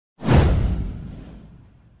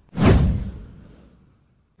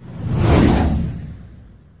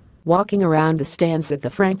Walking around the stands at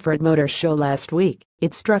the Frankfurt Motor Show last week,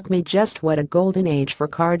 it struck me just what a golden age for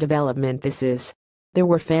car development this is. There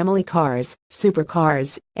were family cars,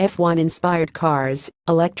 supercars, F1-inspired cars,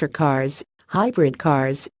 electric cars, hybrid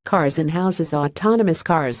cars, cars in houses, autonomous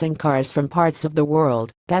cars, and cars from parts of the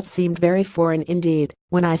world that seemed very foreign indeed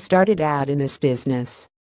when I started out in this business.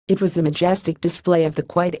 It was a majestic display of the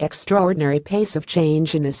quite extraordinary pace of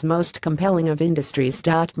change in this most compelling of industries.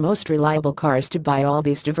 Most reliable cars to buy. All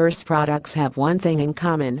these diverse products have one thing in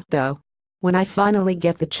common, though. When I finally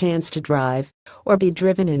get the chance to drive, or be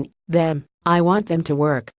driven in them, I want them to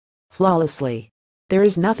work flawlessly. There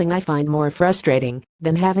is nothing I find more frustrating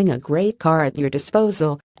than having a great car at your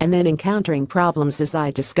disposal and then encountering problems, as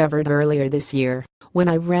I discovered earlier this year when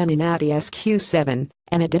I ran an Audi SQ7,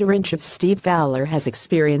 and a ditch of Steve Fowler has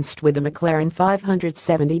experienced with the McLaren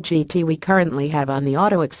 570 GT we currently have on the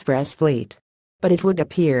Auto Express fleet. But it would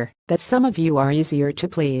appear that some of you are easier to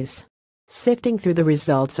please. Sifting through the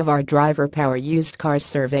results of our driver power used cars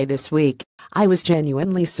survey this week, I was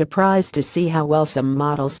genuinely surprised to see how well some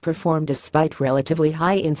models performed despite relatively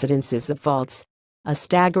high incidences of faults. A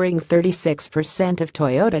staggering 36% of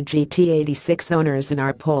Toyota GT86 owners in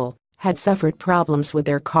our poll had suffered problems with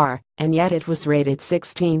their car, and yet it was rated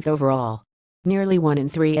 16th overall. Nearly 1 in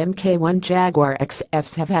 3 Mk1 Jaguar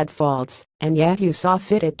XFs have had faults, and yet you saw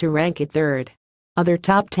fit to rank it third. Other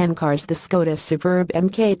top 10 cars: the Skoda Superb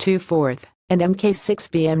Mk2 4th and Mk6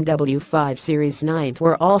 BMW 5 Series 9th,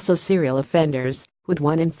 were also serial offenders, with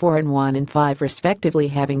 1 in 4 and 1 in 5 respectively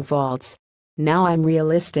having faults. Now, I'm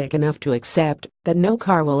realistic enough to accept that no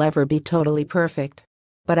car will ever be totally perfect.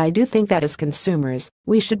 But I do think that as consumers,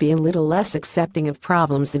 we should be a little less accepting of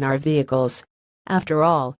problems in our vehicles. After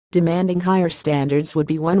all, demanding higher standards would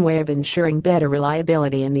be one way of ensuring better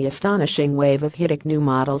reliability in the astonishing wave of hideous new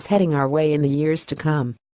models heading our way in the years to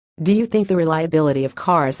come. Do you think the reliability of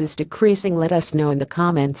cars is decreasing? Let us know in the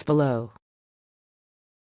comments below.